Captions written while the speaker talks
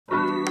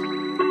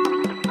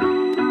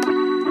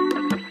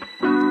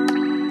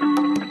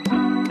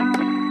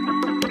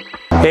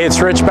Hey,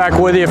 it's Rich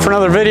back with you for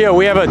another video.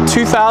 We have a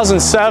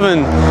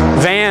 2007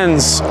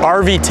 Vans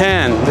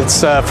RV-10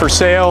 that's for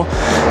sale,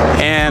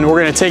 and we're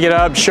going to take it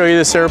up, show you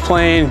this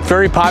airplane.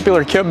 Very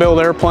popular kit build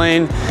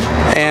airplane,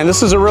 and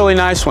this is a really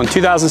nice one.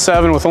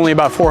 2007 with only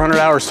about 400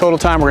 hours total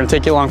time. We're going to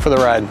take you along for the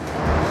ride.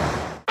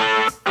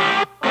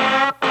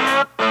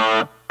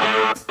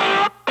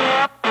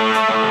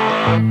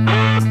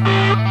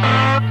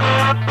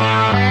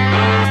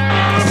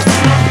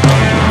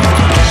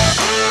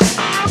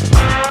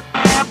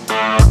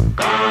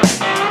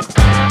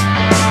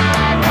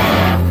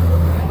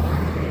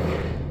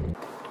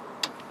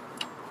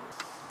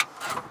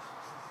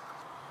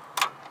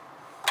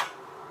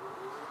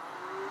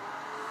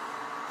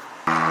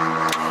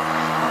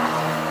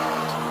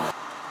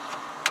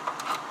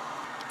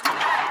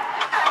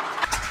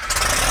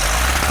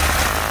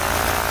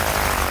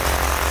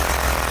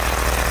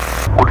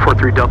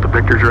 Delta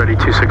Victor's ready,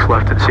 26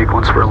 left in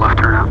sequence for a left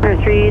turnout.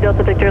 3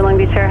 Delta Victor, Long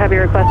Beach Air, have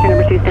your request,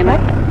 number 2, stand by.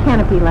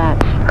 Canopy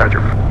latch. Roger.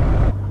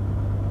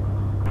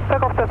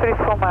 Takeoff 10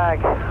 full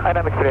mag,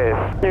 dynamic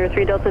 3.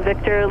 3 Delta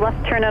Victor,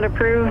 left turnout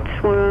approved,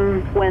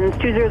 winds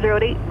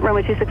 2008,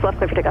 runway 26 left,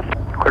 clear for takeoff.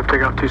 Clear for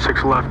takeoff,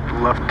 26 left,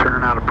 left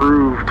turnout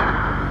approved.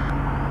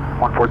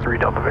 143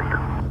 Delta Victor.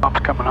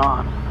 Pump's coming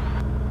on.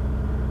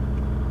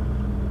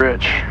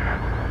 Rich.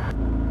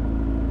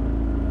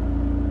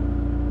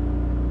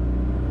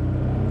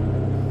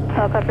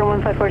 Helicopter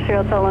 1540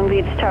 Hotel Long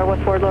Beach, Tower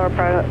West Ford, lower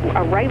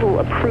arrival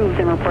approved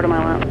and report a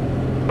mile out.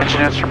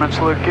 Engine instruments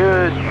look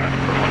good.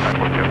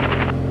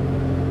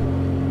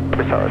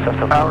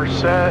 Power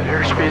set,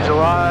 airspeed's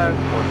alive.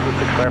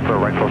 126 for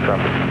right close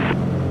traffic.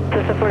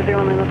 Delta 40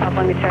 on the top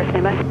Long Beach Tower,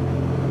 stand by.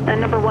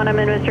 And number 1, I'm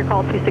in Mr.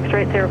 Call 26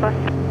 right, say request.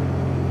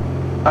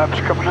 Pump's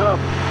coming up.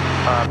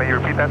 May you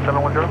repeat that,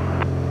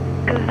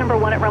 710? This is number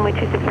 1 at runway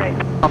 26 right.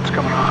 Pump's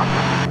coming off.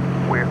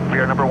 We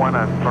are number 1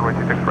 at runway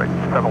 26 right,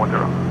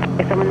 710.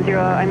 710,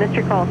 I missed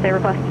your call, say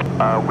request.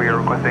 We are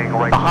requesting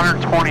right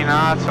 120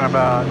 knots and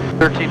about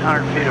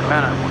 1,300 feet a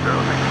minute.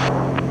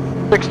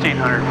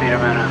 1,600 feet a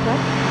minute.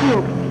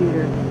 No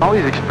computer. All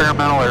these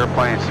experimental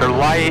airplanes, they're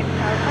light,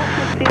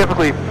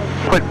 typically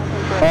put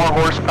more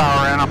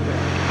horsepower in them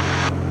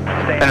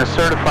than a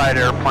certified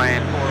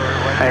airplane.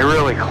 They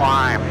really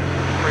climb.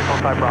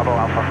 345 Bravo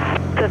Alpha.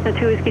 Cessna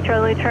 2 Whiskey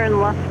Charlie, turn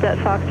left at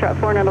Foxtrot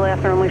 4, not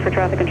after runway for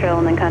traffic control,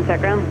 and then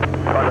contact ground.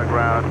 Contact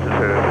ground to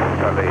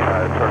Charlie,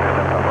 turn in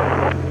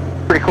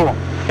Alpha. Pretty cool.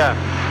 Yeah.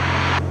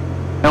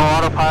 No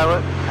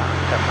autopilot.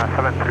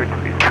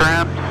 733.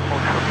 Trimmed.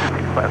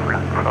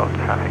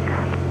 Traffic.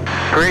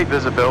 Great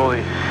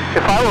visibility.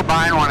 If I were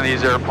buying one of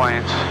these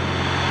airplanes,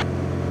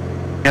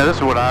 this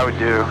is what I would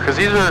do. Because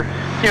these are,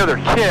 they're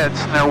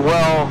kits and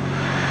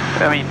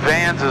they're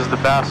Vans is the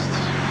best,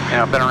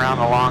 been around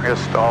the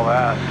longest, all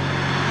that.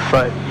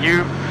 But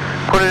you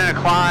put it in a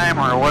climb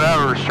or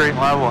whatever, straight and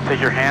level, and take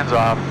your hands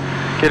off,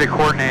 get it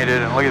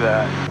coordinated, and look at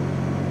that.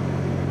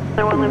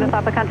 Number 1, Lima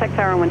Papa, contact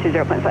tower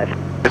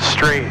 120.5. It's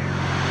straight,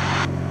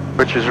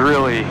 which is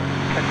really,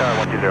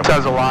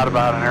 says a lot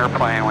about an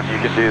airplane when you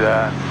can do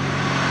that.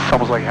 It's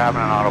almost like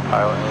having an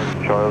autopilot.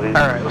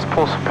 All right, let's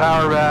pull some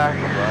power back.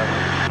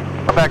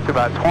 Come back to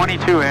about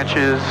 22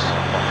 inches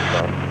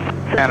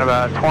and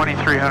about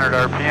 2,300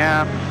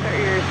 RPM.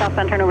 Your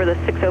southbound turn over the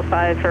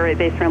 605 for right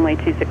base runway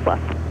 26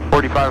 left.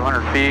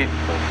 4,500 feet.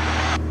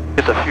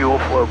 Get the fuel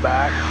flow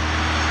back.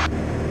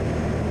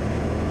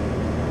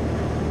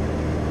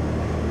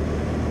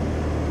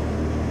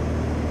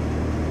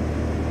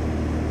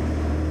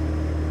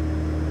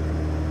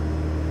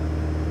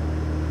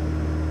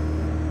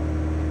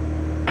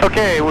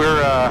 Okay,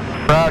 we're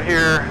out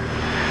here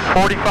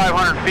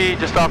 4,500 feet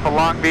just off of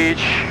Long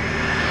Beach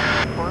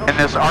in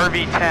this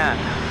RV-10.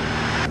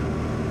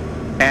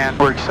 And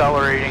we're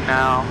accelerating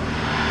now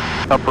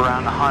up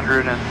around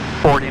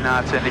 140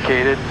 knots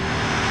indicated.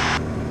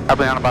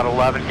 Probably on about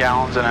 11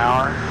 gallons an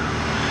hour.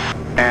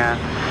 And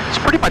it's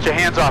pretty much a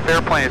hands-off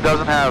airplane. It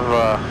doesn't have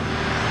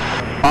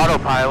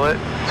autopilot,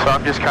 so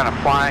I'm just kind of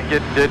flying,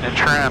 getting it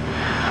trimmed.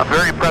 I'm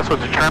very impressed with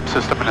the trim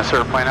system in this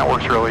airplane. That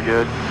works really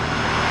good.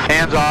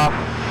 Hands-off,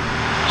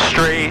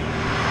 straight,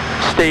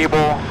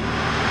 stable.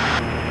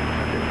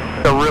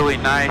 A really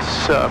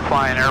nice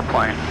flying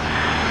airplane.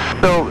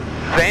 So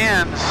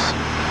Vans,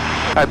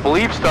 I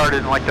believe, started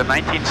in like the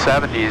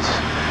 1970s.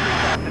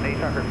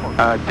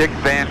 Dick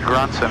Van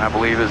Grunson, I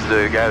believe, is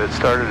the guy that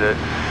started it,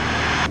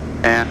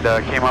 and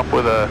came up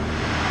with a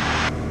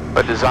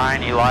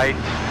design he liked,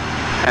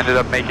 ended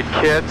up making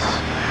kits,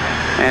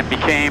 and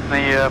became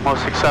the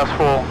most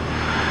successful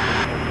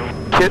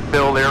kit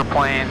build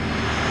airplane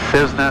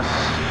business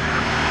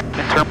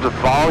in terms of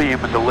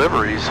volume and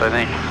deliveries. I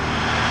think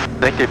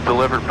they've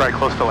delivered probably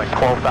close to like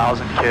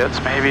 12,000 kits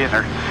maybe, and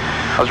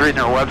I was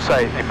reading their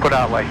website, and they put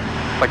out like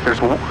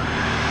there's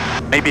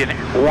maybe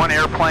one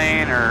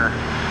airplane or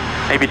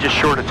maybe just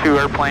short of 2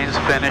 airplanes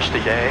finished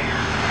a day.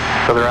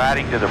 So they're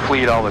adding to the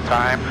fleet all the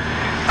time.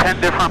 10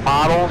 different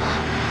models,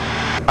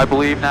 I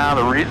believe now.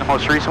 The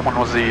most recent one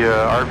was the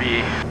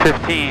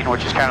RV-10,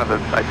 which is kind of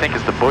I think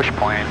is the bush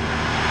plane.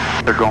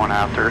 they're going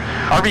after.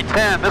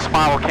 RV-10, this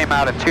model came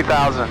out in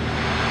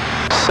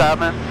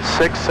 2007,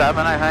 6,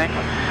 7, I think,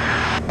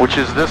 which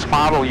is this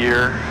model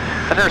year,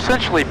 and they're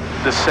essentially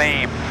the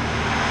same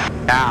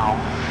now.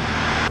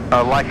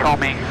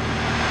 Lycoming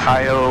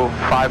IO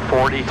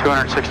 540,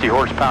 260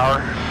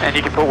 horsepower, and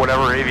you can put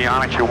whatever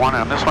avionics you want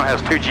in them. This one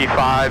has two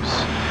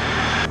G5s,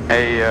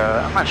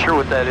 I'm not sure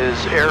what that is,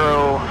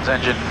 Aero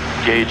engine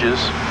gauges,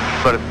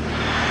 but a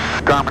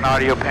Garmin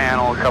audio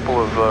panel, a couple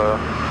of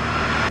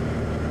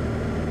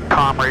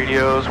comm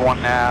radios,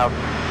 one nav,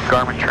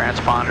 Garmin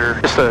transponder.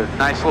 Just a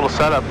nice little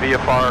setup,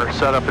 VFR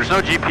setup. There's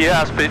no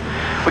GPS, but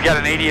we got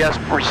an ADS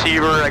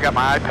receiver. I got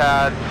my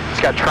iPad.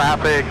 It's got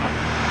traffic.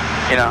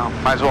 You know,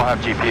 might as well have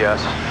GPS.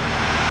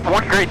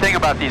 One great thing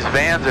about these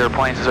Vans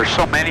airplanes is there's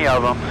so many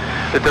of them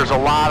that there's a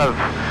lot of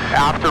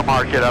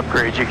aftermarket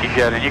upgrades you can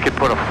get, and you can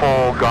put a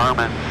full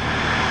Garmin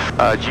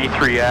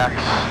G3X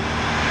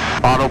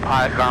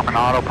autopilot, Garmin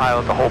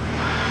autopilot, the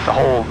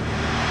whole.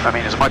 I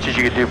mean, as much as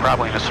you could do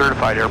probably in a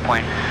certified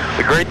airplane.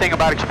 The great thing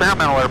about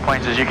experimental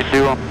airplanes is you can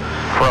do them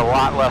for a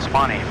lot less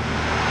money.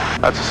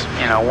 That's,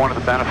 you know, one of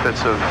the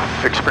benefits of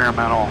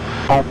experimental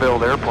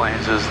home-build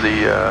airplanes is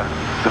the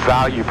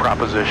value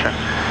proposition.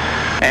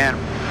 And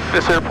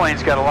this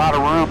airplane's got a lot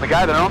of room. The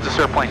guy that owns this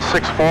airplane's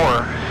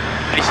 6'4",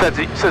 and he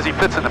says he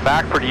fits in the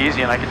back pretty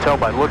easy, and I can tell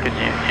by looking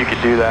you can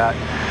do that.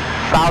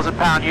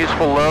 1,000-pound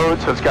useful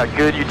load, so it's got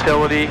good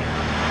utility.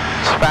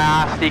 It's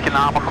fast,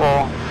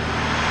 economical.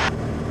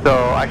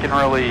 So I can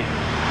really,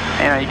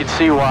 you know, you can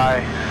see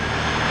why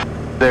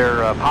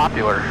they're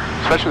popular,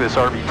 especially this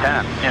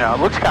RV-10. You know,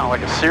 it looks kind of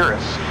like a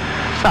Cirrus.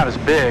 It's not as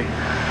big,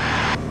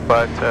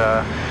 but,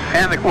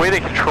 and the way they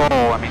control,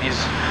 I mean,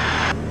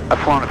 I've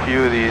flown a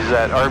few of these.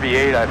 That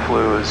RV-8 I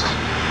flew is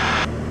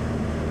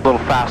a little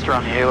faster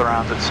on the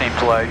ailerons, it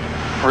seems like.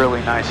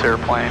 Really nice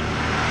airplane.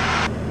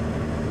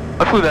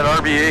 I flew that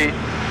RV-8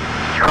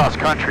 cross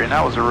country, and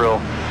that was a real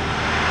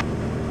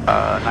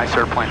nice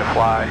airplane to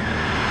fly.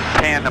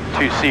 Tandem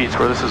 2 seats,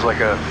 where this is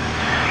like a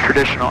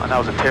traditional, and that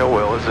was a tail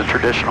wheel, this is a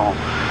traditional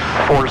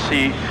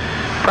 4-seat.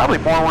 Probably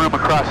more room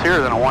across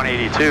here than a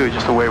 182,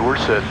 just the way we're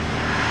sitting.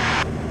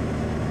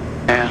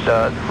 And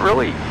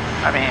really,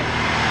 I mean,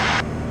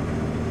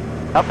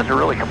 nothing to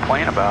really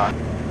complain about.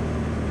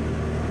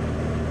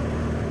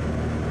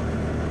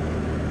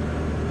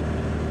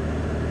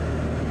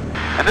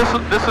 And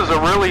this is a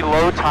really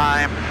low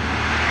time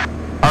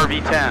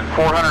RV-10,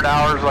 400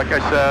 hours, like I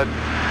said.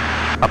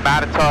 A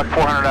Matteo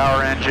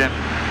 400-hour engine,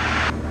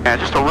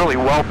 and just a really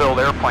well-built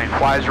airplane.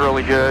 Flies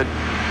really good.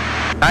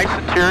 Nice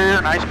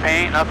interior, nice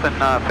paint, nothing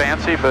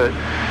fancy, but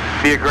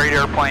be a great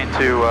airplane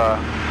to,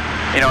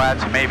 you know, add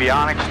some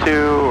avionics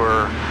to,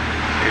 or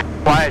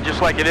fly it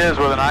just like it is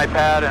with an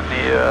iPad and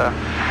the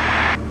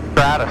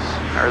Stratus,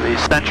 or the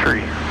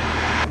Century.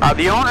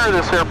 The owner of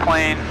this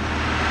airplane,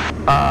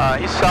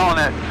 he's selling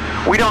it.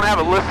 We don't have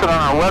it listed on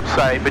our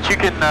website, but you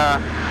can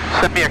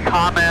send me a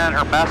comment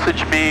or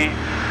message me,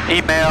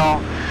 email,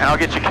 and I'll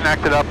get you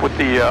connected up with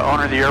the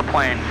owner of the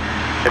airplane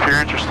if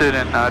you're interested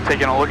in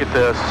taking a look at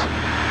this.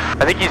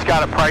 I think he's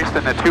got it priced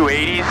in the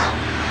 280s.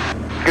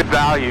 Good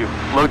value,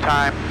 low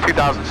time,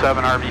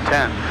 2007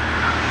 RV-10.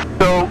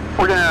 So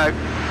we're gonna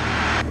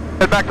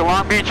head back to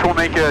Long Beach. We'll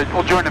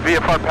join the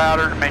VFR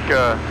pattern, make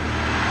a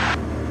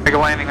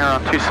landing there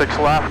on 26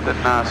 left,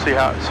 and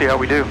see how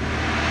we do.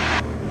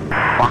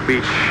 Long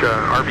Beach,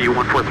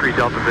 RV-143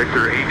 Delta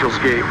Victor, Angels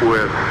Gate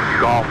with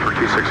Golf for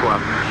 26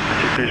 left.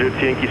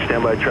 230 Yankee,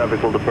 standby,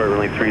 traffic will depart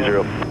runway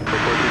 30.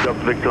 143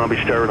 Delta Victor, Long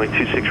Beach Tower, runway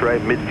 26 right,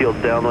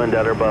 midfield downwind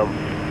at or above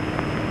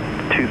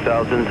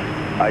 2,000,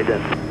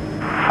 ident.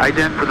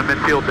 Ident for the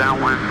midfield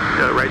downwind,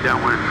 right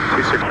downwind,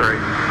 26 right,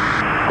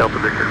 Delta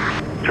Victor.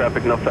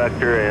 Traffic no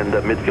factor, and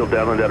midfield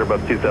downwind at or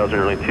above 2,000,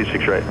 runway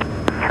 26 right.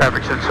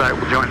 Traffic's in sight,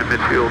 we'll join the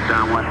midfield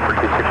downwind for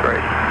 26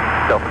 right,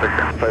 Delta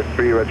Victor.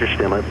 53, roger,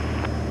 standby.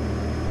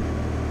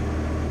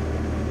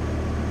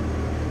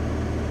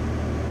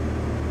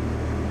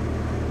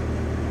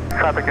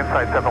 Traffic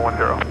inside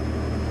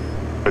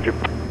 710. Roger.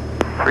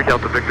 3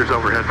 Delta Victor's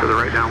overhead for the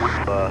right downwind.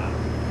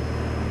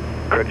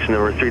 Correction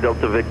number 3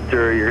 Delta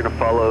Victor, you're going to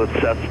follow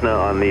Cessna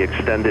on the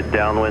extended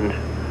downwind.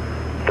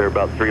 They're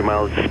about 3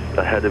 miles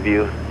ahead of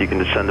you. You can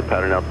descend to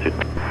pattern altitude.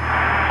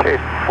 Okay,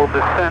 we'll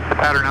descend to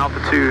pattern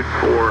altitude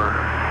for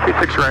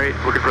 26 right,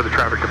 looking for the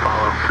traffic to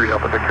follow, 3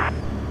 Delta Victor.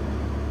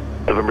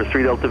 November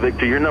 3 Delta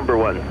Victor, you're number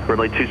 1.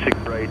 Runway 26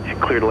 right,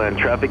 clear to land.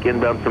 Traffic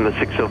inbound from the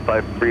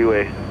 605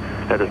 freeway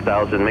at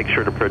 1,000. Make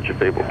sure to approach if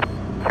able.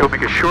 We'll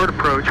make a short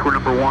approach. We're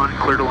number 1,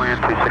 clear to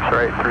land, 26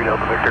 right, 3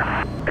 Delta Victor.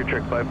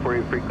 Airtrack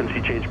 548,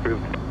 frequency change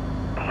approved.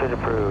 Should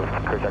approve,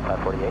 Airtrack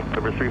 548.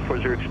 Number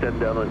 340, extend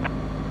downwind.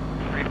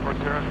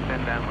 340,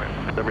 extend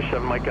downwind. Number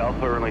 7 Mike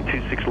Alpha, runway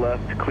 26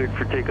 left, cleared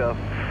for takeoff.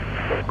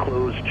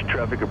 Closed,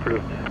 traffic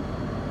approved.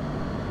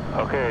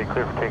 Okay,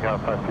 clear for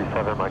takeoff,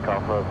 537, Mike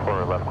Alpha,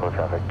 for left close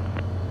traffic.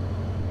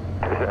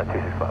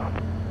 26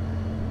 left.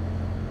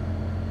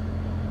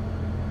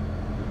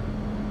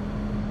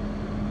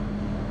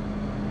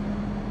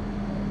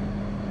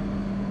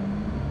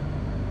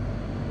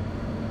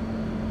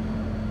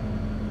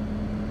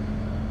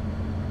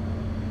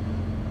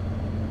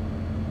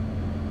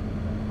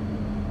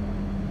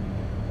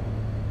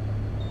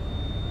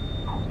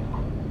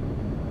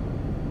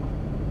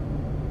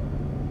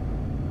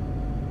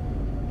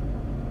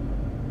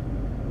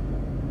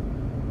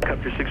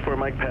 Helicopter 64,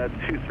 Mike pad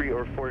 2, 3,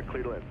 or 4,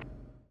 clear to land.